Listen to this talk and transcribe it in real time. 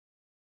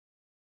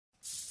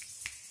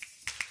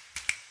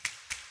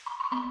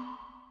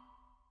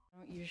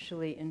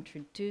usually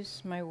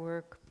introduce my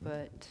work,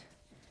 but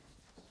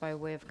by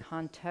way of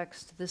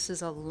context, this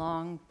is a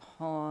long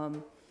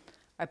poem.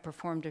 I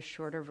performed a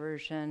shorter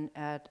version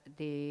at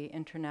the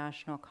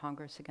International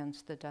Congress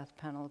Against the Death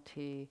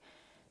Penalty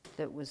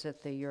that was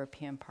at the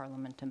European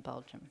Parliament in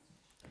Belgium.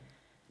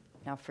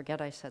 Now forget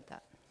I said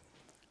that.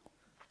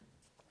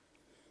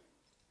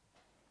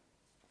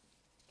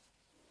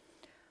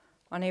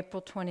 On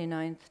April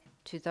 29th,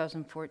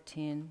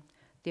 2014,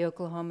 the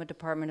Oklahoma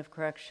Department of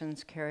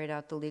Corrections carried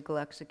out the legal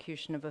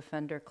execution of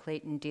offender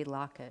Clayton D.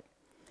 Lockett,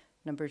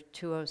 number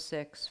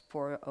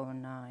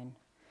 206409.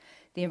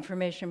 The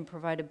information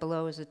provided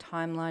below is a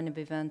timeline of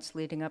events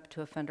leading up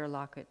to offender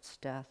Lockett's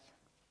death.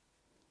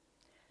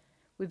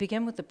 We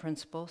begin with the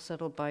principle,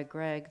 settled by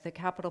Gregg, that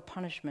capital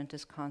punishment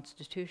is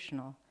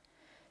constitutional.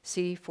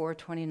 See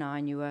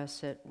 429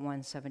 U.S. at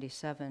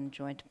 177,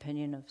 joint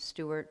opinion of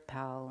Stewart,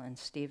 Powell, and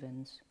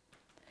Stevens.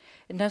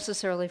 It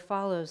necessarily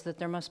follows that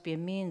there must be a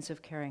means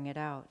of carrying it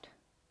out.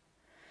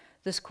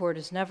 This court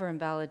has never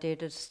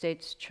invalidated a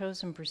state's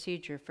chosen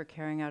procedure for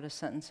carrying out a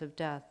sentence of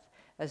death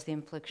as the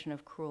infliction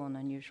of cruel and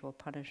unusual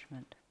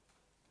punishment.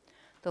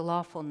 The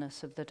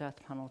lawfulness of the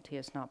death penalty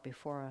is not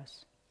before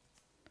us.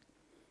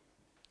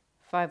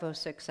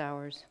 5:06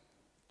 hours.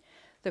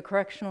 The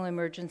Correctional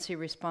Emergency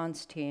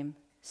Response Team,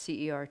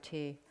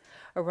 CERT,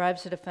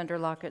 arrives at offender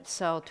Lockett's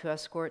cell to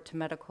escort to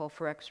medical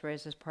for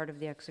x-rays as part of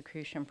the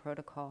execution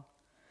protocol.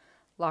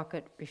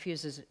 Lockett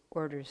refuses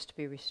orders to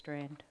be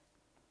restrained.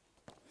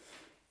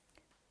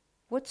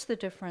 What's the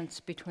difference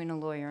between a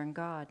lawyer and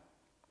God?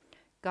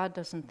 God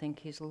doesn't think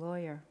he's a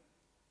lawyer.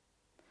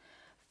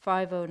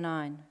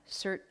 5:09,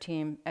 CERT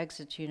team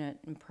exits unit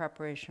in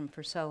preparation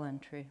for cell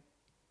entry.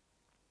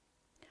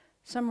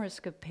 Some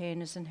risk of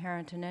pain is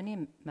inherent in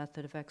any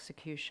method of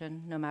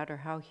execution, no matter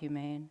how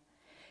humane,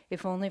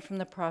 if only from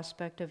the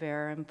prospect of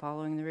error in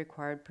following the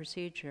required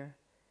procedure.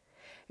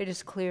 It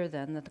is clear,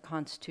 then, that the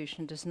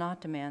Constitution does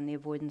not demand the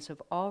avoidance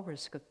of all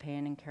risk of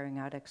pain in carrying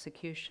out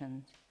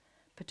executions.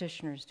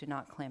 Petitioners do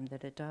not claim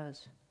that it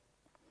does.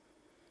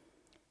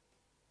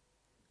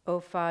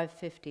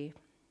 0550,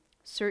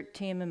 CERT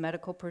team and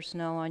medical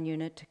personnel on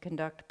unit to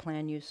conduct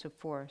planned use of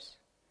force.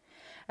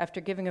 After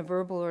giving a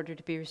verbal order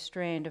to be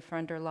restrained,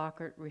 offender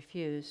Lockett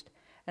refused,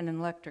 and an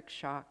electric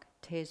shock,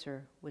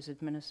 taser, was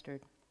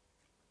administered.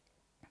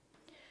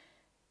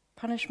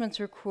 Punishments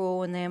are cruel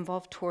when they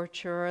involve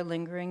torture or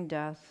lingering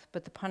death,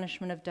 but the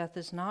punishment of death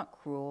is not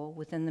cruel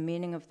within the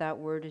meaning of that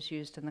word as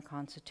used in the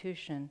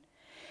Constitution.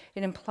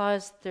 It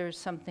implies that there is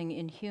something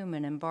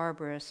inhuman and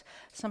barbarous,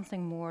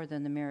 something more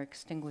than the mere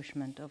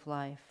extinguishment of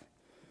life.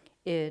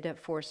 Id at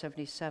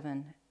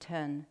 477,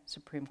 10,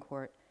 Supreme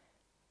Court,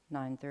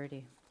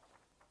 930.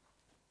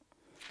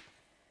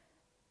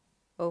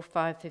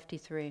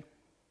 0553.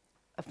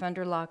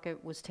 Offender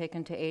Lockett was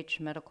taken to H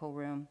medical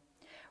room,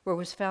 where it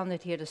was found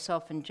that he had a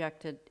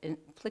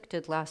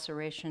inflicted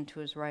laceration to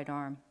his right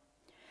arm.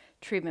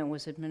 Treatment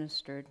was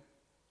administered.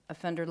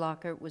 Offender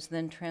Lockett was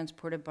then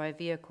transported by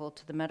vehicle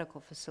to the medical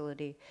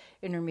facility,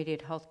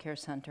 Intermediate Healthcare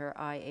Center,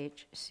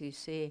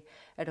 IHCC,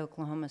 at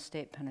Oklahoma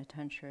State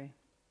Penitentiary.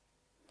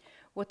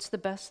 What's the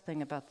best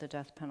thing about the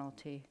death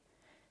penalty?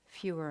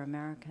 Fewer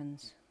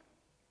Americans.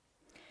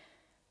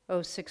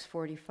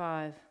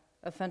 0645.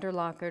 Offender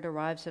Lockett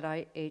arrives at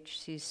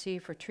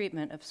IHCC for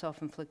treatment of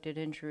self-inflicted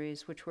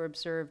injuries, which were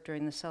observed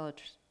during the cell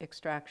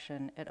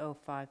extraction at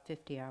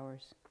 0550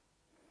 hours.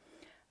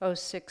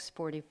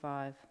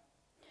 0645.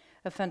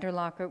 Offender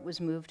Lockett was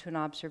moved to an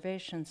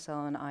observation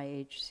cell in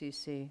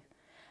IHCC.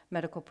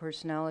 Medical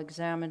personnel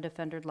examined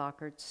offender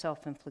Lockett's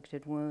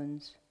self-inflicted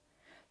wounds.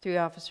 3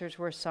 officers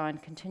were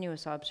assigned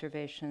continuous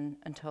observation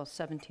until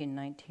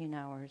 1719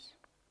 hours.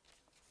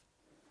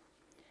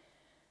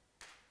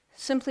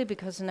 Simply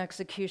because an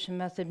execution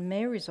method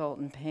may result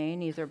in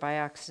pain, either by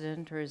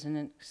accident or as an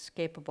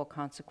inescapable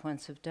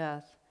consequence of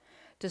death,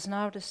 does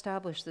not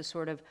establish the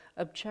sort of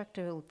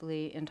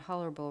objectively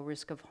intolerable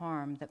risk of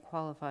harm that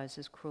qualifies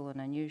as cruel and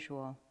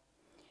unusual.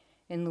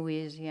 In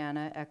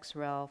Louisiana, ex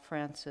rel.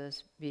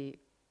 Francis v.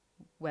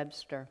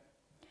 Webster,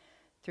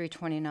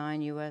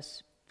 329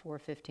 U.S.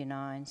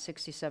 459,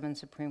 67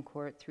 Supreme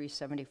Court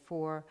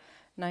 374,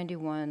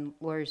 91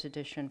 Lawyers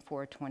Edition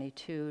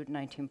 422,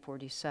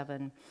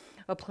 1947,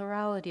 a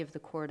plurality of the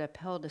court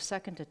upheld a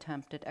second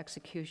attempt at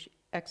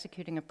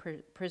executing a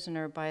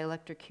prisoner by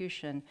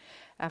electrocution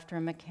after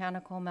a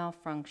mechanical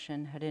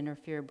malfunction had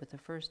interfered with the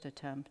first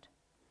attempt.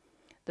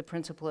 The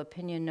principal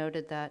opinion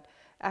noted that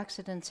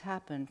accidents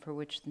happen for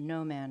which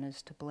no man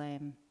is to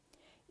blame.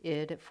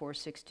 Id at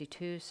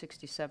 462,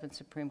 67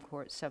 Supreme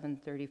Court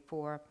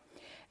 734,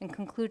 and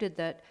concluded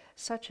that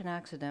such an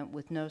accident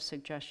with no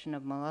suggestion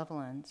of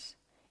malevolence,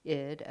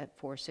 Id at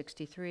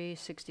 463,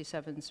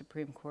 67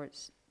 Supreme Court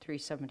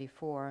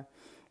 374,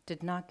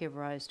 did not give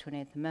rise to an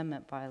Eighth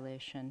Amendment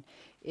violation,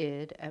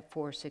 Id at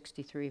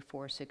 463,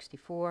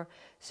 464,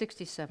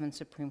 67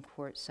 Supreme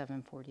Court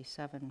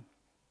 747.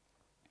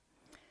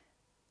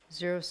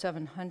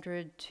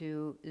 0700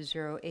 to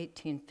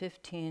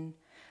 01815,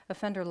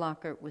 Offender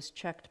Lockhart was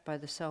checked by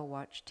the cell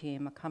watch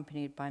team,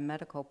 accompanied by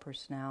medical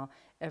personnel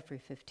every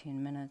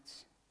 15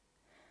 minutes.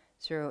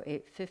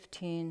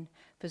 0815,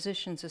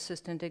 physician's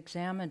assistant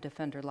examined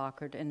Offender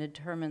Lockhart and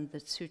determined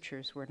that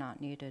sutures were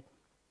not needed.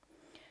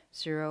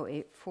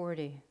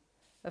 0840,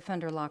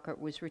 Offender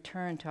Lockhart was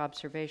returned to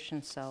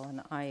observation cell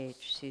in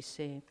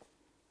IHCC.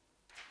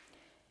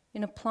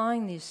 In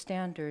applying these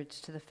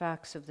standards to the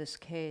facts of this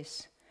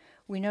case,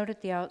 we note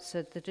at the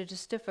outset that it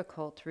is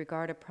difficult to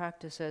regard a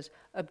practice as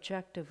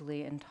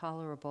objectively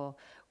intolerable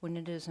when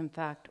it is in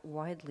fact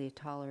widely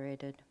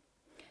tolerated.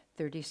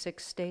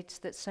 36 states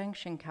that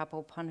sanction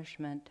capital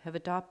punishment have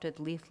adopted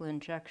lethal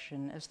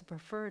injection as the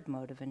preferred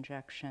mode of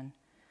injection.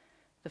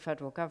 The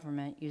federal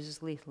government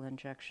uses lethal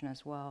injection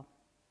as well.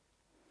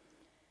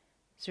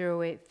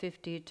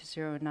 0850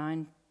 to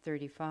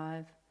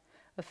 0935,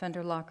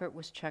 Offender Lockhart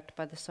was checked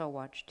by the cell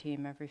watch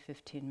team every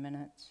 15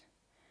 minutes.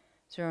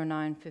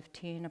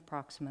 0915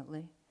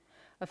 approximately,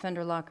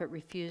 Offender Lockhart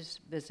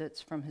refused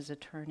visits from his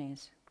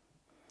attorneys.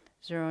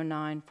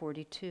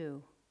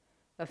 0942,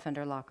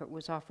 Offender Lockhart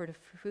was offered a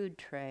food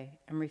tray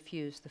and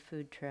refused the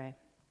food tray.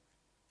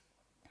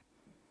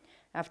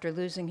 After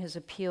losing his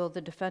appeal,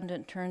 the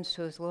defendant turns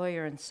to his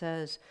lawyer and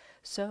says,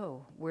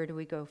 "So, where do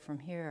we go from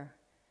here?"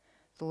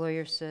 The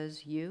lawyer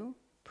says, "You,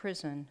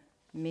 prison,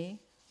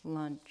 me,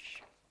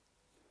 lunch."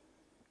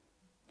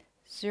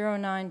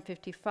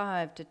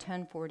 0955 to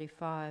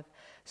 1045,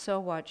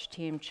 cell watch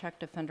team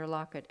checked Offender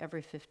Lockhart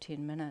every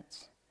 15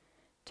 minutes.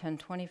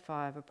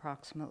 1025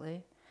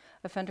 approximately,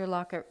 Offender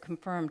Lockhart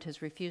confirmed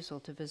his refusal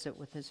to visit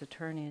with his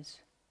attorneys.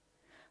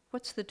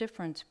 What's the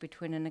difference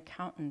between an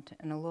accountant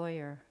and a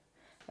lawyer?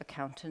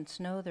 Accountants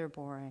know they're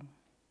boring.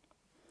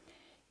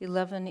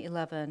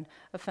 1111,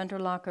 Offender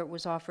Lockhart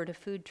was offered a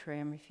food tray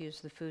and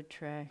refused the food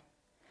tray.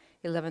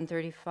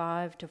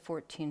 1135 to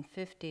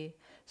 1450,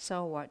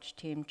 cell watch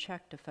team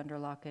checked Offender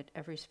Lockhart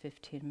every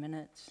 15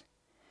 minutes.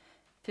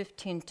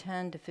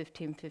 1510 to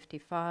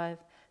 1555,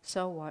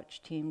 cell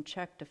watch team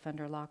checked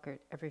Offender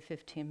Lockhart every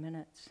 15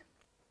 minutes.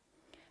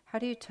 How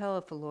do you tell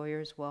if a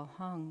lawyer is well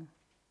hung?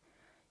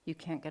 You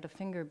can't get a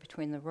finger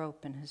between the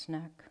rope and his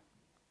neck.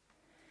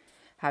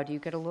 How do you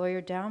get a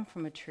lawyer down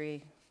from a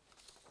tree?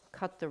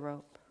 Cut the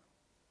rope.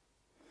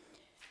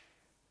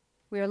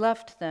 We are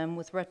left, then,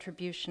 with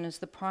retribution as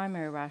the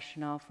primary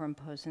rationale for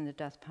imposing the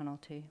death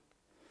penalty.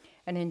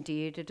 And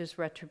indeed, it is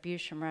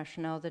retribution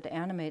rationale that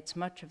animates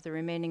much of the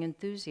remaining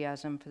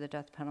enthusiasm for the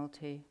death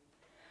penalty.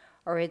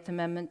 Our Eighth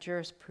Amendment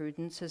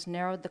jurisprudence has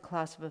narrowed the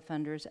class of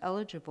offenders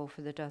eligible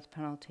for the death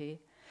penalty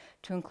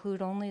to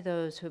include only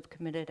those who have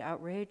committed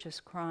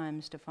outrageous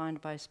crimes defined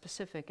by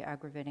specific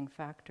aggravating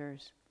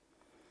factors.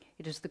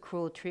 It is the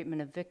cruel treatment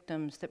of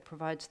victims that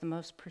provides the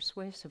most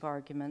persuasive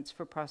arguments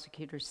for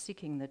prosecutors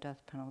seeking the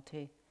death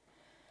penalty.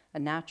 A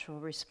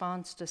natural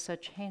response to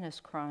such heinous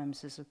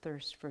crimes is a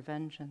thirst for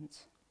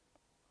vengeance.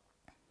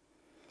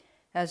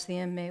 As the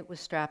inmate was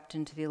strapped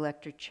into the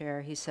electric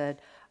chair, he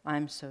said,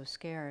 "I'm so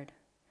scared."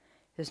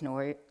 His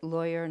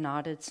lawyer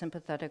nodded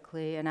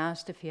sympathetically and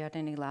asked if he had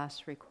any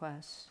last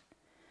requests.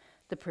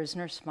 The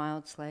prisoner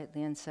smiled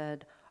slightly and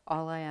said,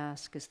 "All I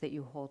ask is that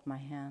you hold my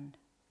hand."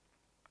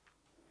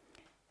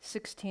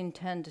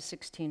 1610 to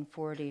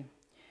 1640,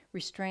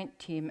 restraint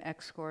team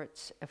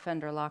escorts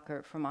Offender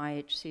Lockhart from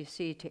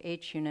IHCC to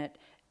H Unit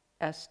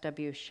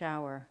SW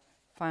Shower,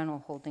 final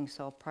holding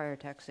cell prior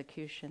to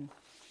execution.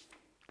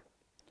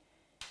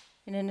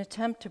 In an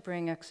attempt to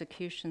bring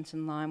executions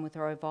in line with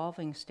our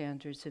evolving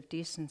standards of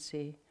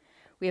decency,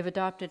 we have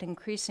adopted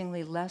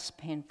increasingly less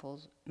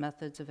painful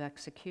methods of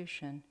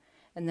execution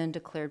and then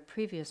declared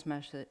previous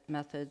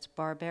methods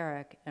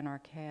barbaric and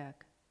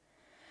archaic.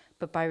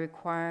 But by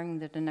requiring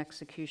that an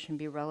execution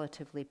be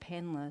relatively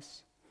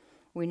painless,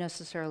 we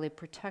necessarily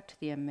protect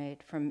the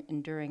inmate from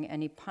enduring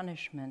any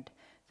punishment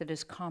that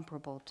is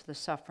comparable to the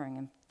suffering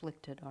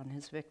inflicted on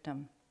his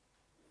victim.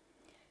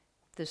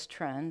 This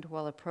trend,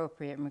 while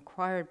appropriate and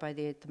required by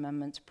the Eighth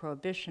Amendment's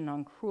prohibition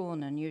on cruel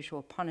and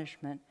unusual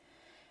punishment,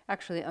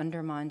 actually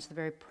undermines the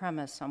very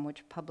premise on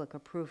which public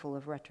approval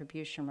of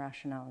retribution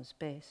rationale is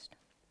based.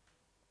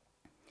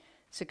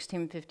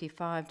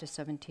 1655 to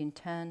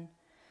 1710,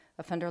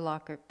 Offender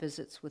Lockhart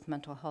visits with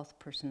mental health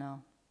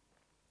personnel.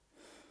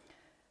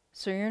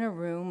 So you're in a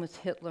room with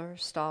Hitler,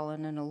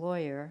 Stalin, and a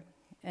lawyer,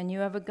 and you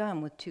have a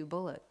gun with 2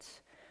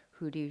 bullets.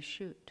 Who do you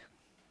shoot?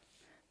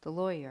 The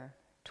lawyer,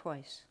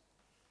 twice.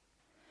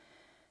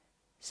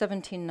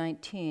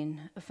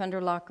 1719, Offender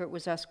Lockhart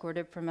was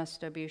escorted from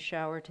SW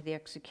Shower to the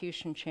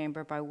execution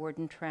chamber by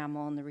Warden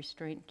Trammell and the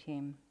restraint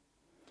team.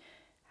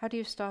 How do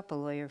you stop a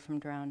lawyer from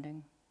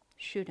drowning?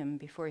 Shoot him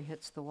before he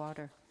hits the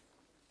water.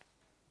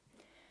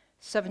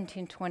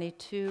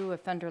 1722,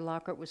 Offender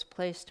Lockhart was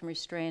placed and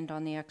restrained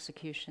on the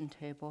execution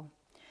table.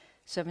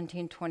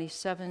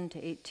 1727 to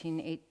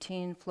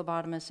 1818,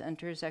 phlebotomist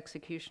enters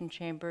execution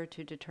chamber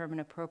to determine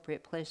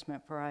appropriate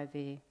placement for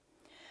IV.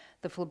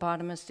 The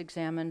phlebotomist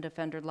examined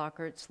Offender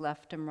Lockhart's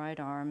left and right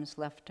arms,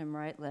 left and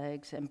right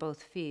legs, and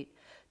both feet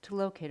to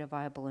locate a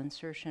viable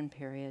insertion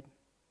period.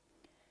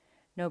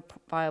 No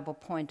viable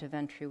point of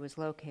entry was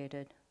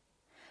located.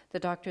 The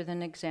doctor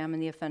then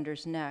examined the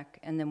offender's neck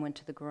and then went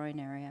to the groin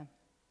area.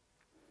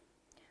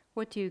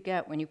 What do you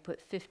get when you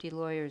put 50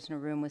 lawyers in a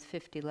room with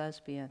 50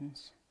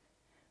 lesbians?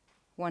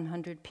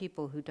 100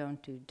 people who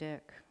don't do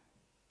dick.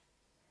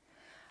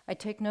 I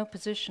take no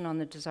position on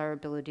the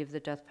desirability of the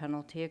death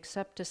penalty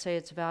except to say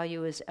its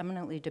value is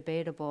eminently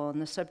debatable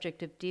and the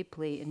subject of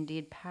deeply,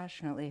 indeed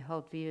passionately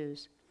held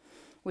views,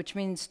 which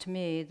means to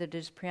me that it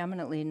is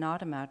preeminently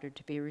not a matter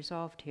to be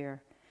resolved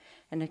here,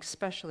 and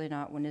especially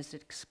not when it is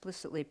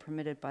explicitly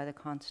permitted by the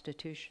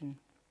Constitution.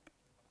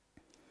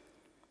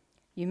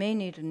 You may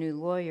need a new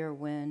lawyer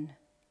when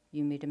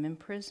you meet him in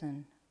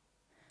prison.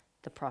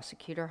 The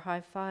prosecutor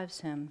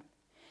high-fives him.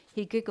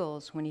 He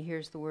giggles when he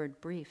hears the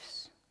word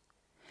briefs.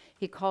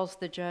 He calls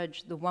the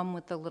judge the one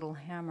with the little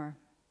hammer.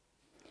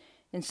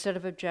 Instead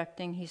of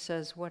objecting, he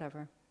says,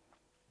 whatever.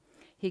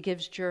 He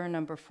gives juror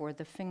number 4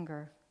 the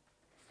finger.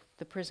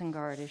 The prison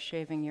guard is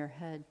shaving your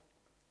head.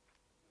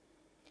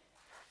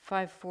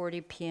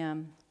 5:40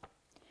 p.m.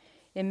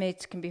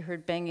 Inmates can be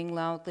heard banging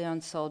loudly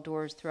on cell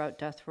doors throughout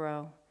death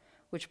row,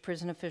 which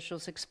prison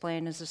officials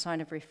explain as a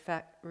sign of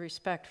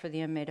respect for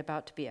the inmate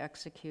about to be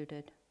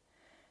executed.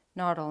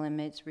 Not all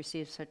inmates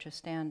receive such a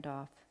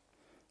standoff.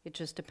 It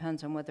just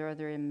depends on whether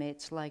other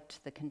inmates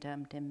liked the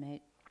condemned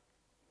inmate.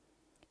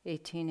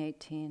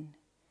 18:18.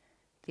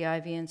 The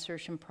IV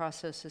insertion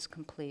process is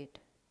complete.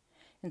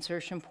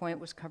 Insertion point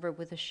was covered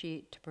with a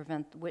sheet to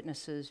prevent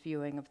witnesses'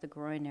 viewing of the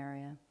groin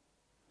area.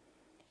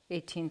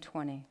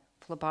 18:20.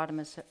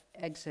 Phlebotomist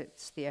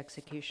exits the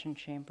execution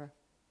chamber.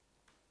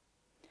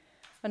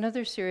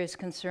 Another serious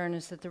concern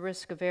is that the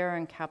risk of error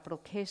in capital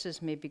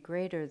cases may be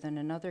greater than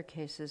in other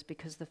cases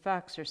because the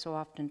facts are so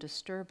often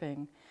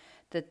disturbing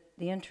that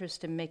the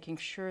interest in making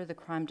sure the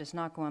crime does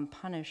not go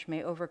unpunished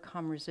may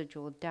overcome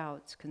residual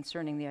doubts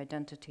concerning the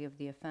identity of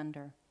the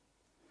offender.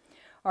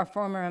 Our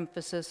former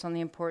emphasis on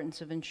the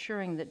importance of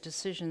ensuring that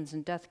decisions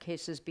in death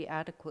cases be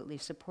adequately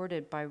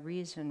supported by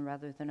reason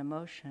rather than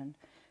emotion,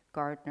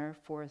 Gardner,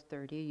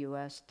 430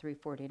 U.S.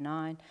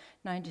 349,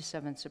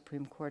 97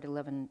 Supreme Court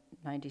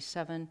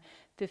 1197,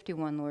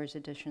 51 Lawyers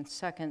Edition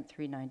 2nd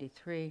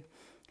 393,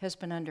 has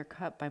been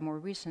undercut by more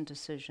recent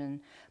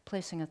decision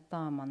placing a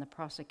thumb on the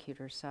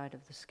prosecutor's side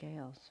of the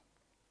scales.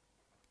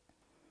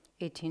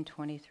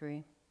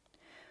 1823.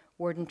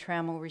 Warden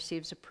Trammell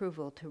receives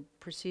approval to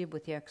proceed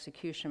with the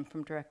execution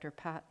from Director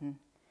Patton.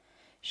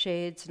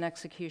 Shades and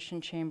execution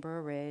chamber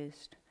are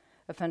raised.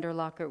 Offender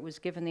Lockhart was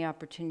given the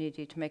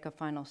opportunity to make a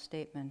final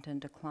statement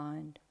and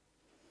declined.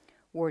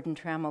 Warden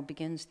Trammell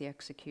begins the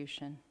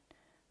execution.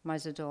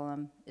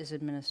 Misodolam is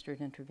administered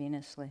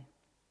intravenously.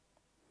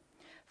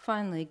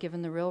 Finally,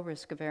 given the real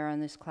risk of error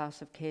in this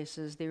class of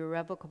cases, the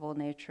irrevocable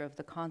nature of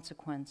the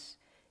consequence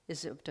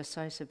is of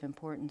decisive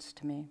importance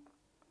to me.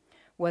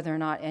 Whether or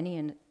not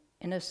any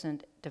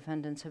innocent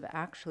defendants have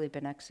actually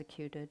been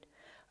executed,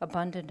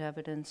 abundant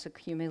evidence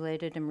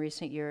accumulated in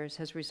recent years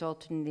has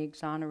resulted in the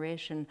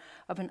exoneration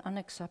of an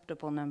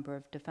unacceptable number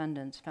of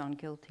defendants found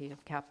guilty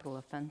of capital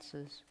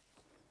offenses.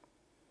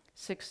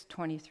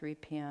 6:23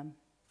 p.m.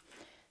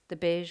 The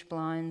beige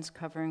blinds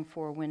covering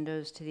 4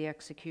 windows to the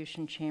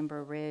execution chamber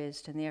are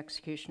raised, and the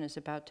execution is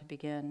about to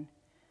begin,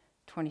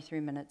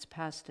 23 minutes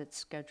past its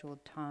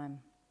scheduled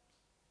time.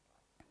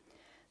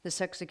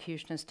 This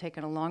execution has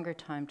taken a longer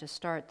time to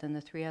start than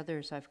the 3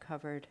 others I've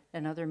covered,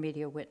 and other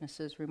media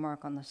witnesses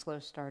remark on the slow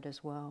start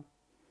as well.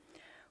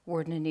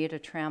 Warden Anita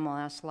Trammell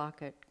asks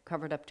Lockhart,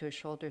 covered up to his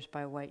shoulders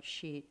by a white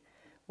sheet,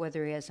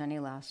 whether he has any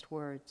last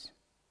words.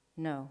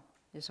 No,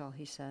 is all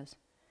he says.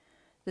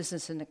 This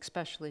isn't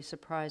especially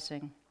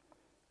surprising.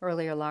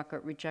 Earlier,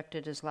 Lockhart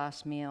rejected his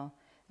last meal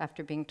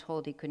after being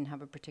told he couldn't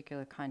have a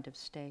particular kind of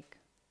steak.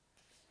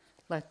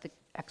 Let the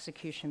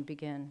execution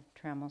begin,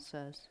 Trammell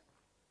says.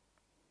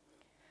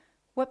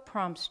 What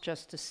prompts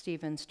Justice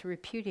Stevens to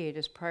repudiate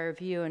his prior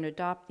view and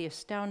adopt the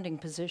astounding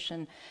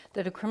position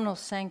that a criminal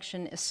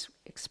sanction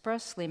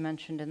expressly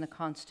mentioned in the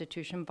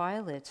Constitution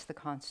violates the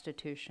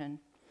Constitution?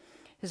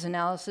 His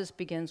analysis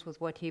begins with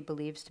what he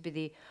believes to be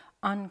the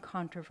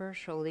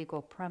uncontroversial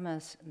legal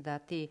premise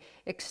that the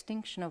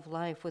extinction of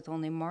life with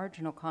only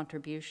marginal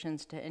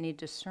contributions to any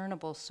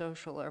discernible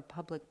social or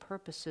public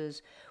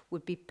purposes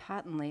would be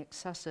patently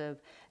excessive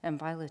and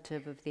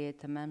violative of the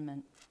Eighth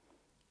Amendment.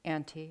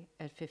 Ante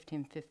at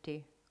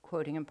 1550,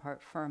 quoting in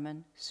part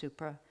Furman,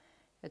 Supra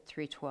at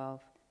 312,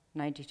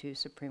 92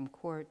 Supreme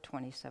Court,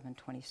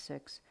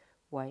 2726,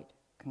 White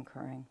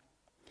concurring.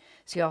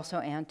 See also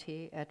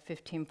Ante at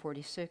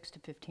 1546 to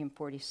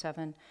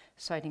 1547,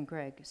 citing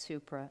Gregg,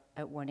 Supra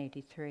at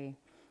 183,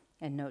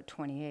 and note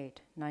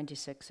 28,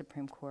 96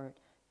 Supreme Court,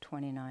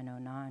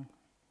 2909.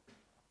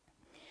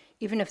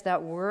 Even if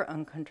that were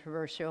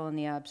uncontroversial in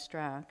the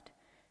abstract,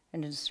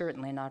 and it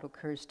certainly not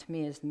occurs to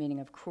me as the meaning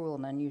of cruel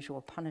and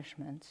unusual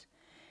punishments,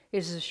 it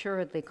is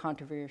assuredly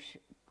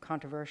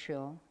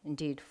controversial,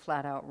 indeed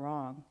flat out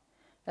wrong,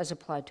 as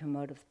applied to a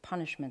mode of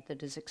punishment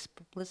that is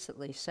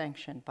explicitly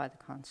sanctioned by the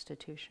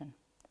Constitution.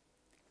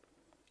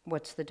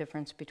 What's the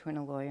difference between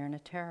a lawyer and a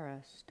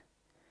terrorist?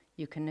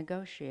 You can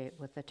negotiate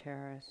with a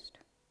terrorist.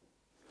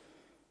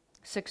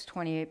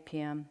 6:28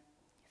 p.m.,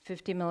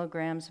 50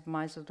 milligrams of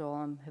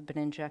mesodolam have been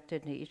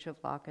injected into each of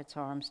Lockett's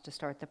arms to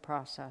start the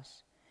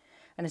process.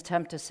 An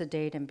attempt to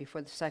sedate him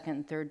before the second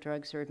and third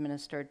drugs are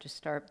administered to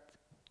start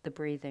the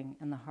breathing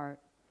and the heart.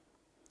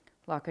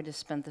 Lockett has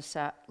spent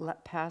the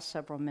past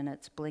several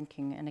minutes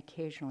blinking and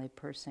occasionally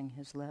pursing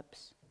his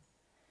lips.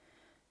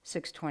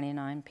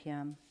 6:29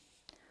 p.m.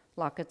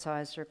 Lockett's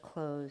eyes are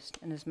closed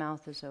and his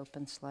mouth is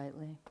open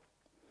slightly.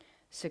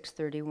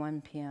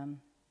 6:31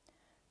 p.m.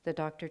 The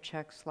doctor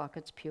checks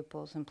Lockett's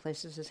pupils and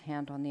places his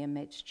hand on the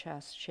inmate's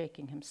chest,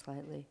 shaking him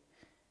slightly.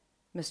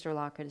 Mr.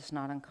 Lockett is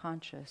not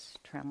unconscious,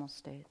 Trammell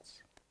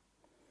states.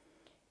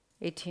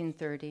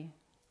 18:30,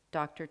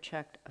 doctor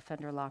checked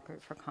offender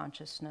Lockett for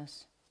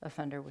consciousness.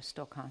 Offender was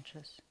still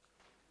conscious.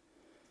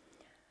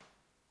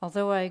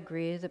 Although I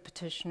agree that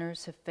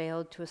petitioners have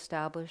failed to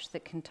establish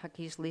that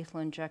Kentucky's lethal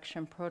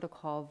injection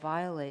protocol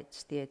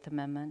violates the Eighth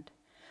Amendment,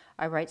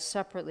 I write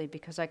separately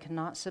because I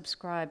cannot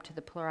subscribe to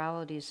the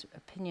plurality's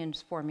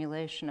opinions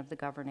formulation of the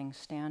governing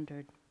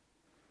standard.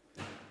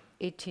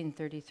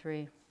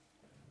 1833.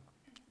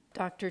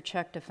 Doctor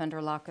checked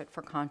offender Lockett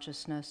for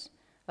consciousness.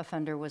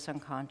 Offender was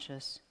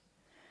unconscious.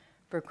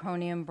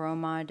 Zirconium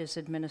bromide is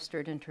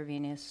administered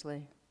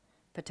intravenously.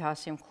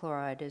 Potassium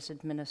chloride is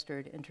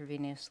administered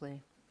intravenously.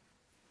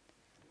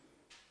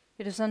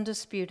 It is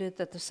undisputed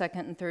that the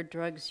second and third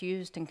drugs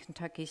used in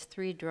Kentucky's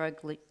three-drug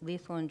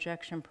lethal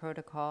injection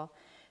protocol,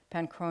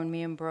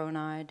 panchronium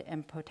bromide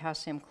and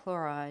potassium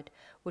chloride,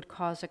 would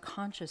cause a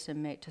conscious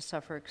inmate to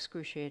suffer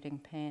excruciating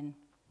pain.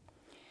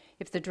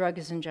 If the drug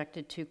is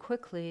injected too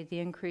quickly, the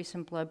increase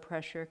in blood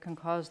pressure can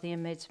cause the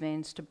inmate's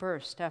veins to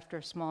burst after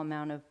a small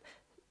amount of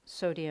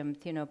sodium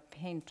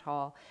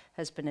thiopental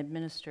has been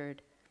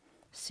administered.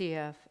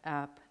 CF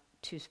App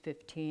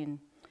 215,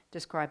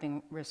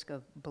 describing risk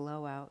of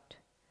blowout.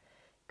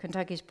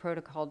 Kentucky's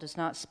protocol does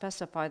not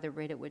specify the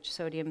rate at which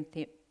sodium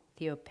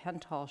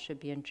thiopental should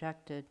be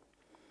injected.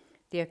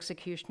 The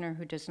executioner,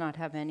 who does not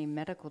have any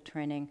medical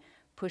training,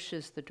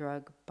 pushes the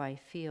drug by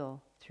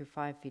feel through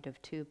 5 feet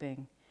of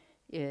tubing,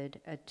 id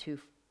at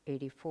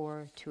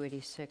 284,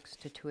 286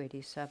 to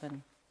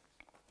 287.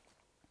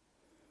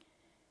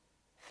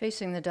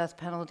 Facing the death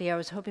penalty, I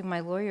was hoping my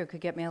lawyer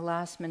could get me a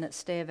last-minute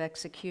stay of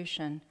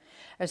execution.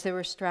 As they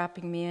were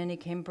strapping me in, he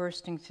came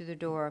bursting through the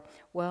door.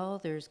 "Well,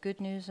 there's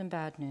good news and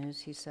bad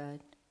news," he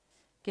said.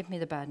 "Give me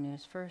the bad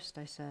news first,"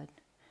 I said.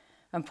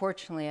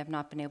 "Unfortunately, I've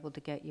not been able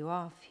to get you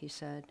off," he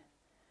said.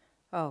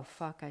 "Oh,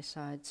 fuck," I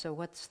sighed. "So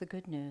what's the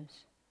good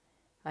news?"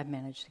 "I've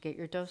managed to get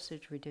your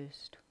dosage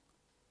reduced."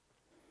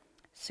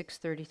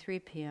 6:33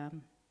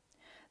 p.m.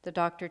 The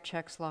doctor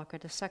checks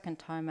Lockett a second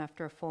time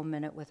after a full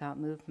minute without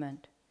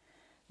movement.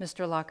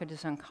 Mr. Lockett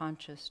is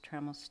unconscious,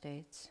 Trammell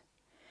states.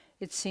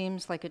 It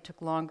seems like it took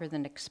longer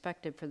than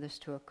expected for this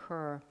to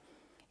occur.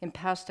 In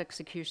past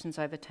executions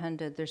I've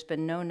attended, there's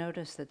been no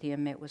notice that the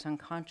inmate was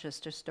unconscious,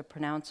 just a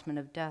pronouncement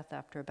of death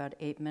after about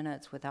 8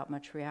 minutes without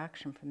much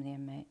reaction from the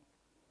inmate.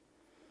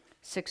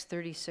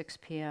 6:36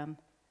 p.m.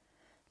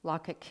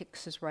 Lockett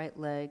kicks his right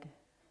leg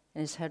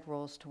and his head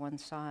rolls to one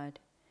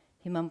side.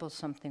 He mumbles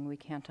something we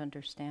can't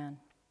understand.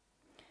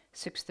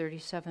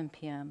 6:37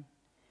 p.m.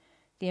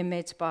 The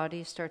inmate's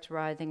body starts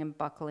writhing and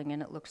buckling,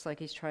 and it looks like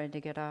he's trying to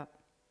get up.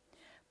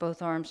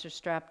 Both arms are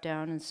strapped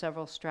down, and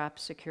several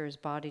straps secure his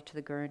body to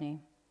the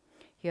gurney.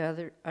 He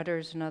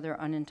utters another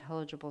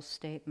unintelligible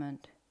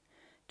statement.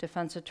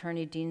 Defense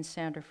attorney Dean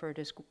Sanderford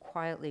is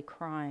quietly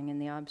crying in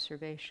the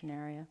observation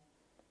area.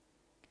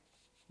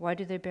 Why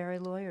do they bury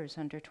lawyers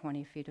under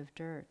 20 feet of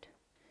dirt?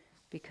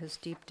 Because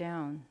deep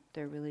down,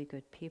 they're really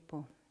good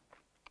people.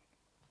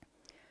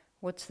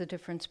 What's the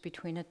difference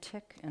between a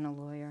tick and a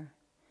lawyer?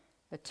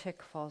 A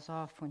tick falls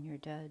off when you're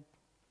dead.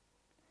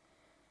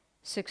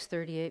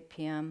 6:38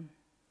 p.m.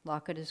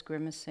 Lockett is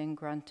grimacing,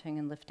 grunting,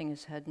 and lifting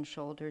his head and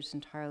shoulders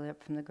entirely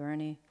up from the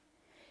gurney.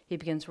 He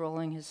begins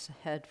rolling his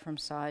head from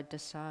side to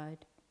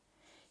side.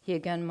 He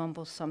again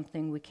mumbles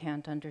something we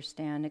can't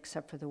understand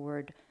except for the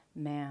word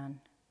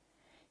man.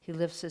 He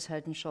lifts his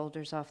head and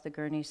shoulders off the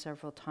gurney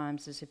several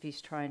times as if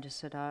he's trying to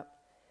sit up.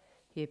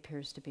 He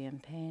appears to be in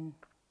pain.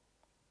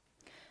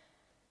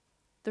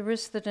 The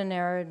risk that an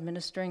error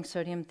administering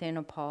sodium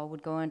thiopental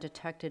would go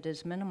undetected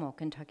is minimal,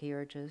 Kentucky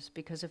urges,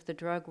 because if the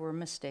drug were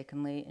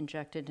mistakenly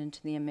injected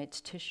into the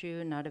inmate's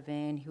tissue, not a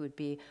vein, he would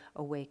be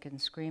awake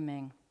and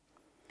screaming.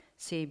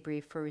 See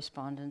Brief for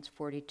Respondents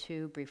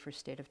 42, Brief for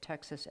State of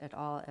Texas et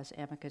al. As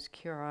amicus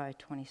curiae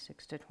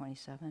 26 to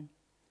 27.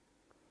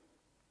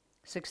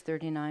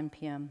 6:39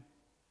 p.m.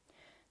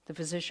 The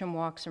physician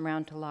walks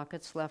around to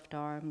Lockett's left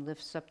arm,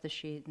 lifts up the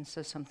sheet, and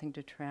says something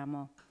to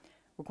Trammell.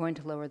 "We're going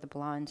to lower the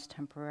blinds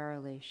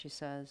temporarily," she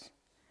says.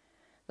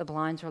 The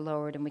blinds are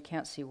lowered and we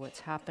can't see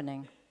what's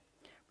happening.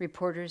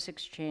 Reporters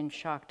exchange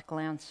shocked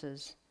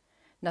glances.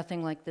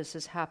 Nothing like this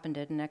has happened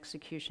at an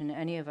execution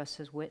any of us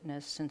has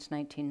witnessed since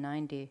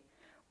 1990,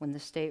 when the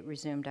state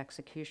resumed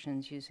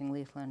executions using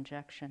lethal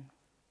injection.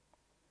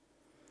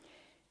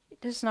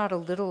 It is not a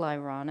little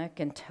ironic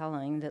and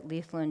telling that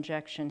lethal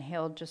injection,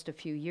 hailed just a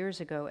few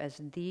years ago as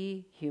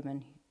the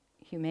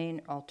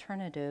humane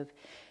alternative,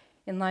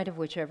 in light of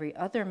which every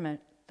other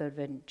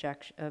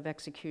of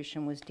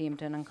execution was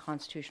deemed an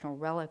unconstitutional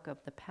relic of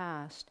the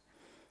past,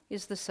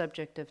 is the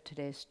subject of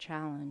today's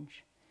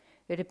challenge.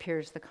 It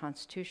appears the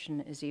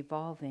Constitution is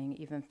evolving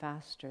even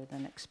faster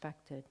than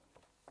expected.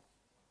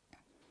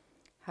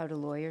 How do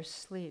lawyers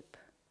sleep?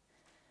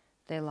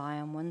 They lie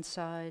on one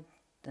side,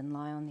 then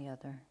lie on the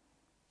other.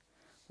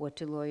 What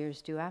do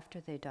lawyers do after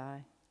they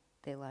die?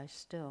 They lie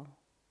still.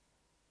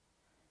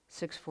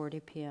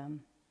 6:40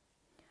 p.m.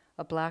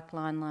 A black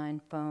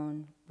landline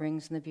phone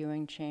rings in the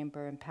viewing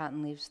chamber, and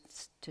Patton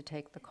leaves to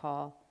take the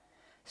call,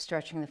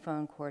 stretching the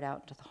phone cord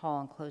out into the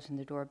hall and closing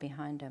the door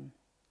behind him.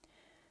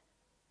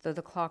 Though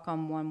the clock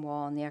on one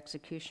wall in the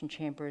execution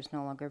chamber is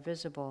no longer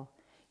visible,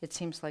 it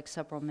seems like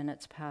several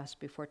minutes pass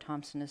before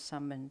Thompson is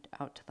summoned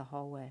out to the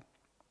hallway.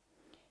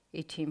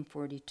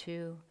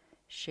 1842,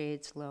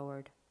 shades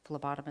lowered,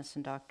 phlebotomist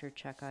and doctor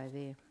check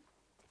IV.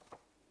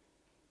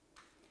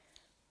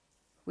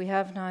 We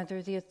have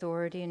neither the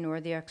authority nor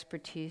the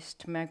expertise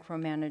to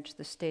micromanage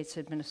the state's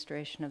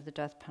administration of the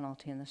death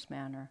penalty in this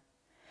manner.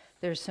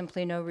 There is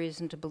simply no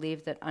reason to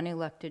believe that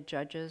unelected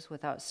judges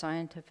without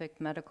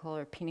scientific, medical,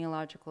 or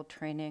peniological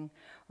training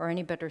are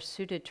any better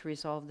suited to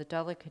resolve the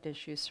delicate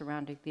issues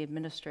surrounding the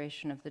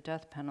administration of the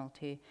death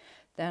penalty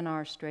than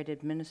are straight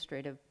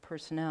administrative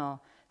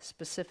personnel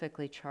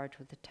specifically charged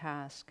with the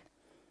task.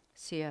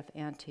 CF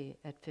ante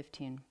at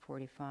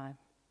 1545.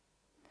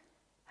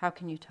 How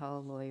can you tell a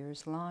lawyer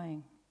is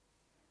lying?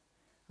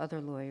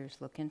 Other lawyers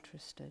look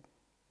interested.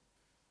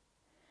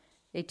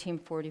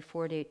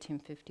 1844 to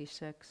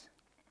 1856.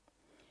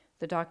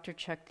 The doctor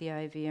checked the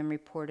IV and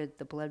reported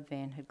the blood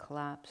vein had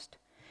collapsed,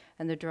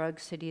 and the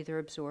drugs had either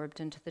absorbed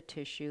into the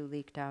tissue,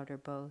 leaked out, or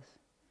both.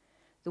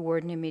 The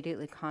warden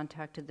immediately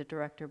contacted the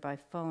director by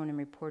phone and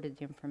reported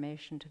the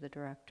information to the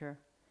director.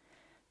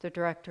 The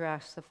director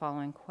asked the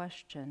following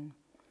question: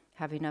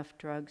 have enough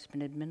drugs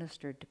been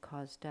administered to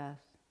cause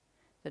death?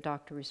 The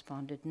doctor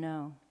responded,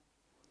 no.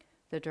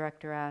 The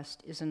director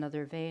asked, is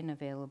another vein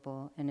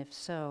available, and if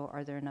so,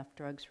 are there enough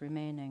drugs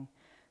remaining?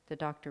 The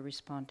doctor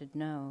responded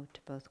no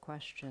to both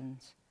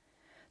questions.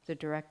 The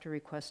director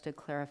requested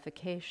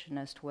clarification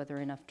as to whether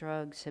enough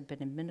drugs had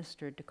been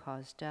administered to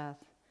cause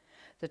death.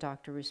 The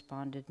doctor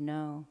responded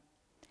no.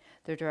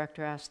 The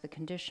director asked the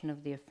condition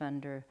of the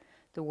offender.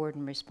 The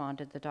warden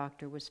responded the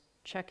doctor was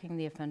checking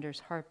the offender's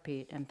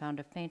heartbeat and found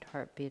a faint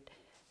heartbeat,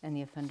 and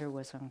the offender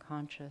was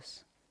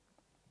unconscious.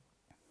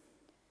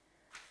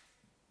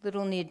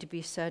 Little need to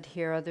be said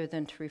here other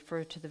than to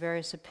refer to the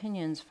various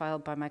opinions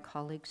filed by my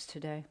colleagues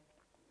today.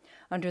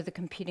 Under the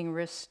competing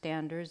risk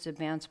standards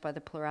advanced by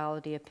the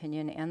plurality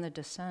opinion and the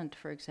dissent,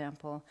 for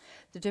example,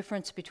 the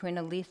difference between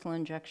a lethal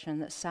injection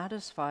that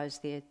satisfies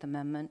the Eighth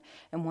Amendment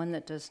and one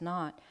that does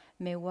not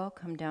may well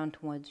come down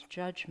to one's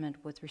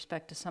judgment with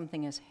respect to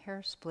something as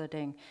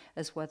hair-splitting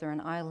as whether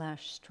an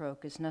eyelash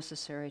stroke is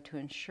necessary to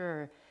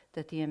ensure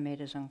that the inmate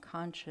is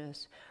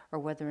unconscious, or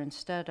whether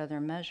instead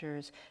other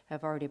measures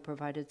have already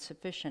provided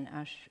sufficient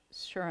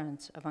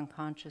assurance of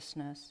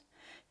unconsciousness.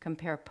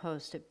 Compare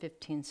Post at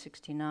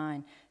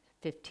 1569,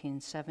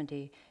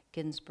 1570,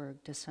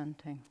 Ginsburg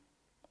dissenting.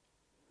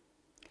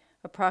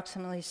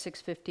 Approximately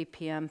 6:50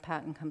 p.m.,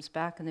 Patton comes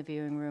back in the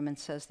viewing room and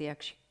says the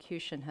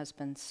execution has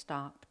been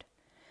stopped.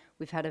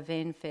 We've had a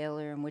vein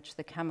failure in which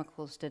the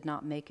chemicals did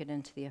not make it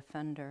into the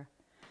offender.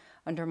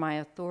 Under my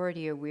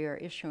authority, we are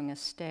issuing a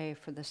stay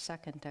for the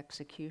second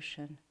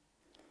execution.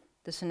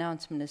 This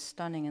announcement is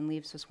stunning and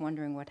leaves us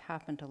wondering what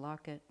happened to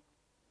Lockett.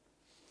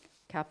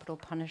 Capital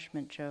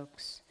punishment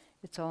jokes.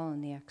 It's all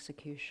in the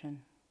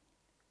execution.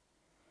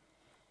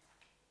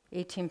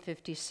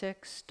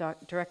 1856,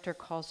 director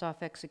calls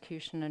off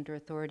execution under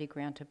authority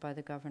granted by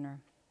the governor.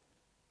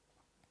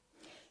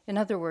 In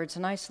other words,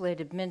 an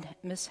isolated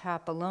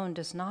mishap alone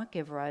does not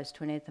give rise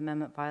to an Eighth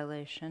Amendment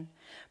violation,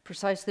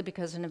 precisely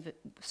because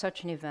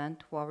such an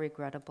event, while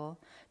regrettable,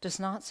 does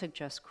not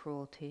suggest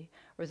cruelty,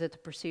 or that the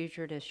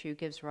procedure at issue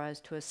gives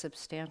rise to a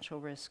substantial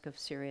risk of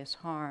serious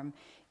harm.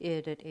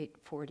 Id at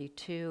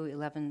 842,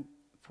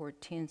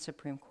 1114,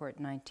 Supreme Court,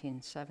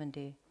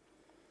 1970.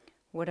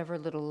 Whatever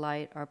little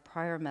light our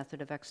prior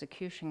method of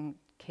execution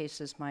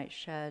cases might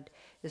shed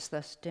is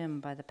thus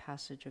dimmed by the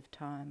passage of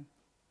time.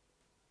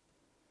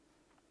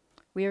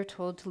 We are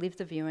told to leave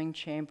the viewing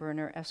chamber and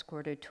are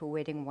escorted to a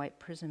waiting white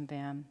prison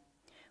van.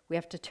 We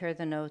have to tear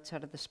the notes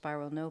out of the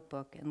spiral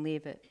notebook and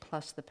leave it,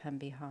 plus the pen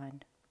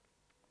behind.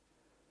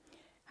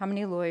 How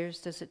many lawyers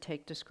does it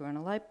take to screw in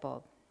a light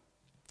bulb?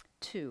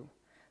 2.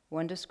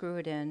 One to screw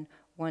it in,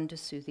 one to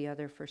sue the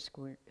other for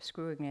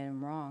screwing it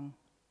in wrong.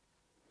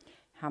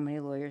 How many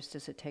lawyers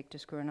does it take to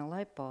screw in a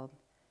light bulb?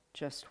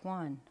 Just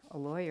one. A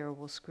lawyer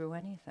will screw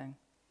anything.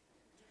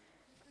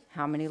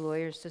 How many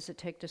lawyers does it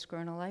take to screw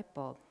in a light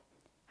bulb?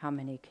 How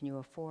many can you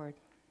afford?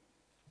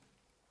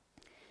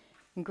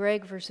 In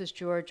Gregg versus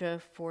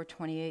Georgia,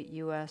 428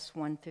 U.S.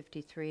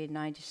 153,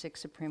 96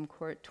 Supreme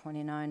Court,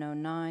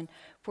 2909,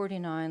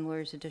 49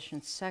 Lawyers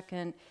Edition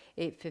 2nd,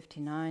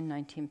 859,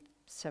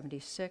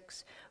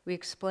 76, we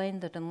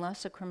explained that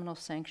unless a criminal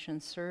sanction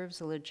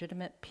serves a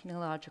legitimate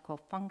penological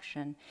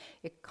function,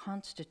 it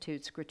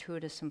constitutes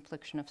gratuitous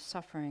infliction of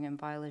suffering in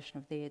violation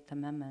of the Eighth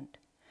Amendment.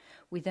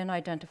 We then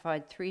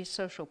identified 3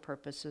 social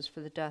purposes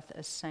for the death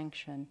as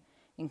sanction: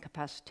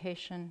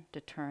 incapacitation,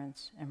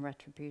 deterrence, and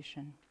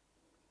retribution.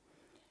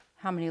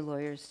 How many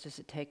lawyers does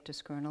it take to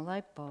screw in a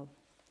light bulb?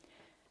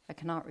 I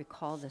cannot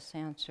recall this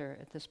answer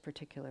at this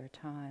particular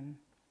time.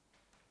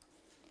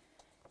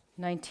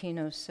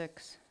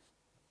 1906.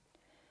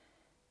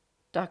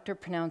 Doctor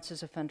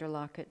pronounces offender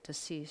Lockett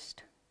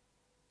deceased.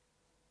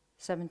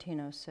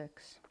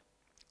 1706.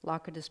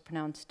 Lockett is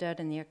pronounced dead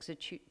in the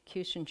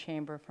execution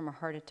chamber from a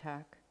heart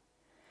attack.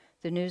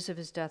 The news of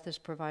his death is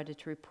provided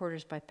to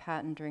reporters by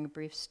Patton during a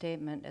brief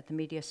statement at the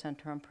media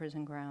center on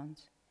prison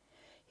grounds.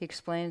 He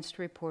explains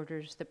to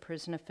reporters that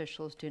prison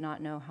officials do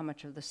not know how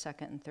much of the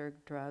second and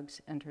third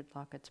drugs entered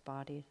Lockett's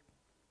body.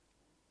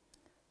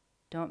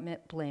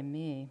 Don't blame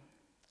me.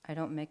 I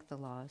don't make the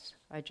laws.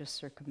 I just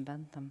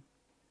circumvent them.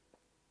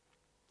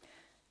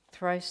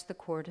 Thrice the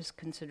court has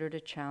considered a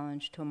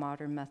challenge to a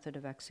modern method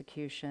of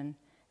execution,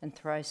 and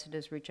thrice it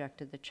has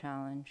rejected the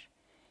challenge,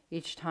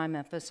 each time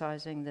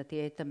emphasizing that the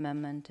Eighth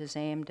Amendment is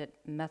aimed at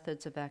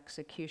methods of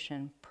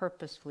execution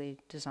purposefully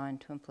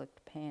designed to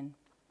inflict pain.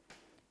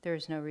 There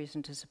is no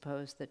reason to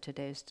suppose that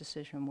today's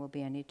decision will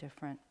be any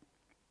different.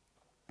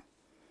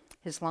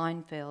 His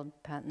line failed,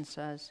 Patton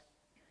says.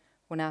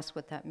 When asked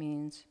what that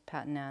means,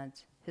 Patton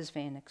adds, his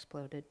vein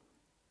exploded.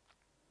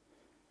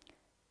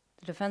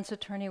 The defense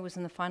attorney was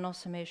in the final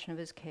summation of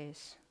his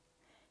case.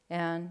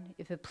 And,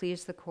 if it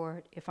please the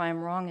court, if I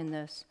am wrong in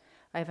this,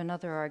 I have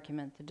another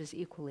argument that is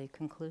equally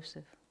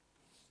conclusive.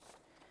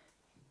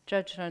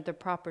 Judged under the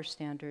proper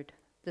standard,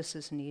 this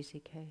is an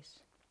easy case.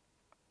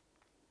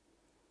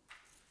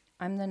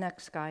 I'm the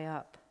next guy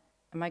up.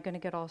 Am I going to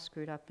get all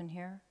screwed up in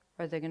here?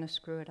 Are they going to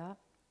screw it up?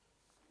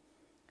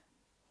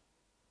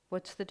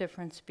 What's the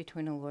difference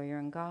between a lawyer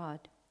and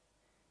God?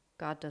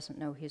 God doesn't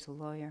know he's a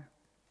lawyer.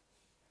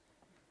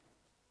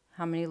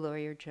 How many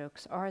lawyer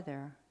jokes are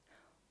there?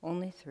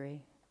 Only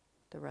 3.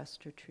 The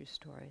rest are true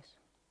stories.